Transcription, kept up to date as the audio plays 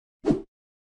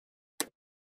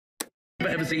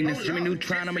Ever seen this? Jimmy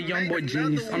Neutron, I'm a young boy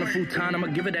genius. On a futon, I'ma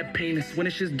give it that penis. When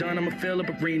it's just done, I'ma fill up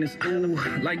arenas. Ooh,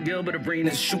 like Gilbert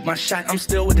Arenas. Shoot my shot, I'm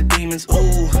still with the demons.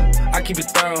 Ooh, I keep it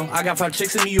thorough. I got 5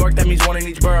 chicks in New York, that means 1 in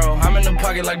each borough. I'm in the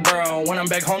pocket like Burrow. When I'm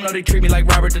back home, no, they treat me like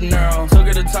Robert De Niro. Took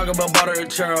her to talk about butter or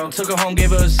churro. Took her home,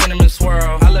 gave her a cinnamon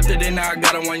swirl. I left it in, now I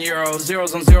got her €1.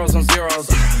 Zeros on zeros on zeros.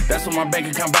 That's what my bank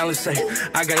account balance say.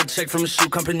 I got a check from a shoe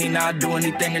company, now I do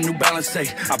anything a New Balance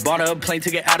say. I bought her a plane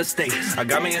ticket out of state. I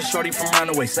got me a shorty from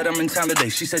Runaway, said I'm in town today.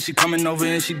 She said she coming over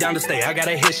and she down to stay. I got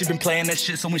her here, she been playing that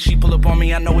shit, so when she pull up on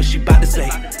me, I know what she about to say.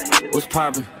 What's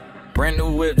poppin'? Brand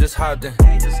new whip, just hopped in.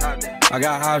 I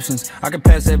got options, I can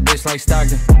pass that bitch like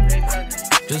Stockton.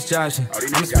 Just joshing,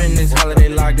 I'm spending this holiday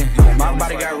locked in. My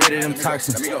body got rid of them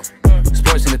toxins.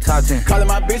 Sports in the top 10. Callin'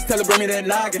 my bitch, tell her bring me that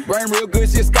noggin. Brain real good,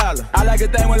 she a scholar. I like a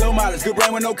thing with low mileage, good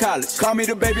brain with no college. Call me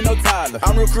the baby, no Tyler.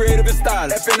 I'm real creative and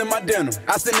stylish. F in my denim.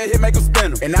 I send that hit, make them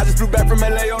spin 'em. And I just flew back from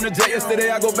LA on the jet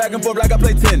yesterday. I go back and forth like I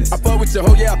play tennis. I fuck with your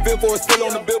hoe, yeah, I feel for it. Still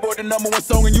on the Billboard, the #1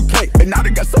 song in UK. And now they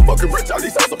got so fucking rich, all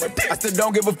these hoes on my dick. I still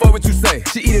don't give a fuck what you say.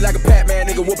 She eat it like a Pac-Man,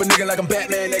 nigga. Whoop a nigga like I'm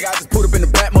Batman, nigga. I just put up in the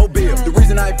Batmobile. The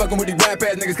reason I ain't fucking with these rap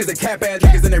ass niggas, cause they cap ass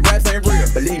niggas and they raps ain't real.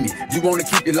 Believe me, you wanna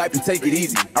keep your life and take it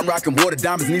easy. I'm rocking water,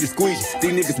 diamonds need a squeegee.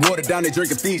 These niggas watered down, they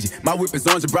drinking Fiji. My whip is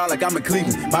orange and brown like I'm in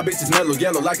Cleveland. My bitch is mellow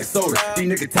yellow like a soda. These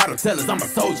niggas title tellers, I'm a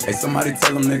soldier. Hey, somebody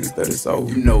tell them niggas that it's over.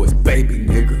 You know it's baby,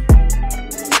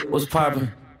 nigga. What's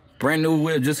poppin'? Brand new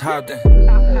whip, just hopped in.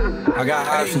 I got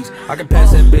options, I can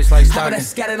pass that bitch like Stockton. I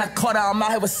scattered, I caught her, I'm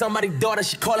out here with somebody's daughter.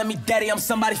 She calling me daddy, I'm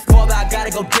somebody's father. I gotta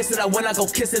go kiss it, I when I go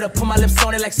kiss it, I put my lips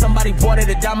on it like somebody watered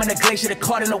it. Diamond in the glacier, the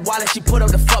card in the wallet. She put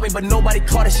up to fuck me, but nobody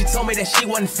caught it. She told me that she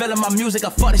wasn't feeling my music, I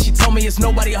fought it. She told me it's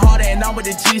nobody harder, and I'm with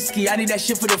the G-ski. I need that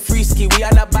shit for the free ski. We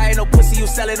are not buying no pussy, you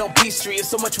sell it on P-Street. It's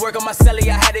so much work on my celly,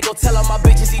 I had to go tell all my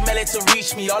bitches, email it to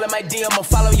reach me. All in my DM, I'll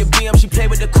follow your BM. She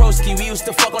played with the Krosky, we used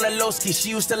to fuck on the low ski.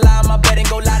 She used to lie on my bed and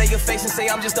go lie to your face and say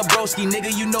I'm just a broski.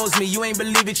 Nigga, you knows me, you ain't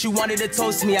believe it, you wanted to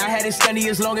toast me. I had it steady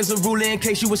as long as a ruler in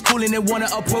case you was coolin' and wanna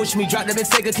approach me. Dropped the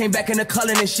Bentayga, came back in the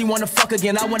culling and she wanna fuck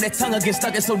again. I want that tongue again,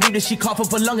 stuck it so deep that she cough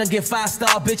up a lung again.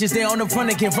 5-star bitches, they on the run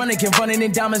again, running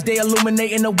in diamonds, they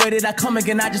illuminating the way that I come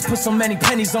again. I just put so many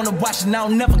pennies on the watch and I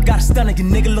don't never got a stun again,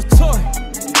 nigga, look Tory.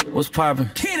 What's poppin'?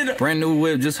 Brand new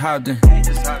whip, just hopped in.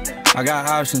 I got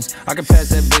options, I can pass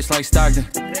that bitch like Stockton.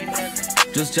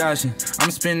 Just joshing, I'm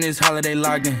spending this holiday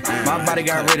locked in. My body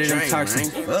got rid of them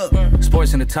toxins.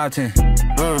 Sports in the top 10.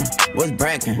 What's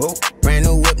brackin'? Brand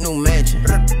new whip, new mansion.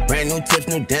 Brand new tips,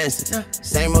 new dances.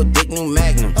 Same old dick, new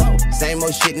magnums. Same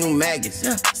old shit, new maggots.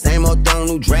 Same old throne,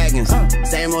 new dragons.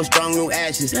 Same old strong, new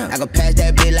ashes. I can pass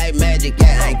that bitch like magic,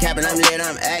 yeah. I ain't capping, I'm lit,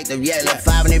 I'm active, yeah. Look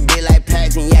 5 in that bitch like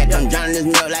packs and yak. I'm drowning this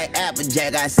milk like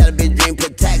Applejack. I sell a bitch dream,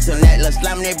 put tax on that. Look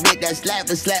slam that bitch, that slap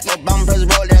for slap. More bum press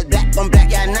roll, that's black on black.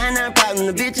 Yeah, 99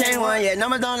 problems, the bitch ain't one yet.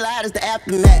 Numbers don't lie, that's the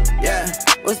aftermath, yeah.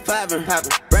 What's poppin'?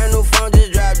 Brand new phone,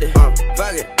 just dropped it.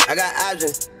 Fuck it, I got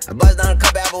options. I bust down a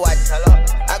couple Apple Watches. Hello.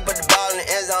 I put the ball in the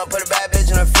end zone, put a bad bitch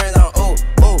in her friend zone. Ooh,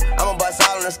 ooh, I'ma bust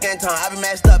all on the skin tone. I be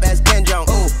mashed up as Ken Jong.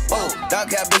 Ooh, ooh,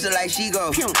 dark hair bitch like she go.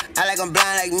 I like I'm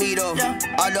blind like me though.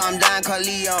 Although I'm dying called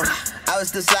Leon. I was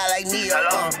still slide like Neo.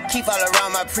 Keep all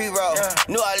around my pre-roll.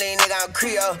 New Orleans nigga, I'm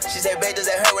Creole. She said, babe, does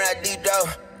that hurt when I deep though?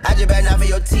 I just better not for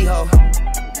your T-ho.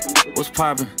 What's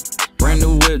poppin'? Brand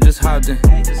new whip, just hopped in.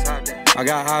 I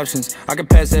got options, I can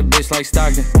pass that bitch like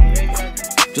Stockton.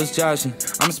 Just joshing,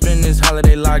 I'm spending this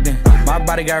holiday locked in. My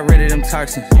body got rid of them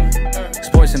toxins.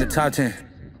 Sports in the top 10.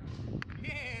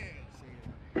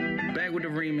 Back with the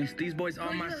remix, these boys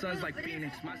are my sons like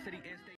Phoenix. My city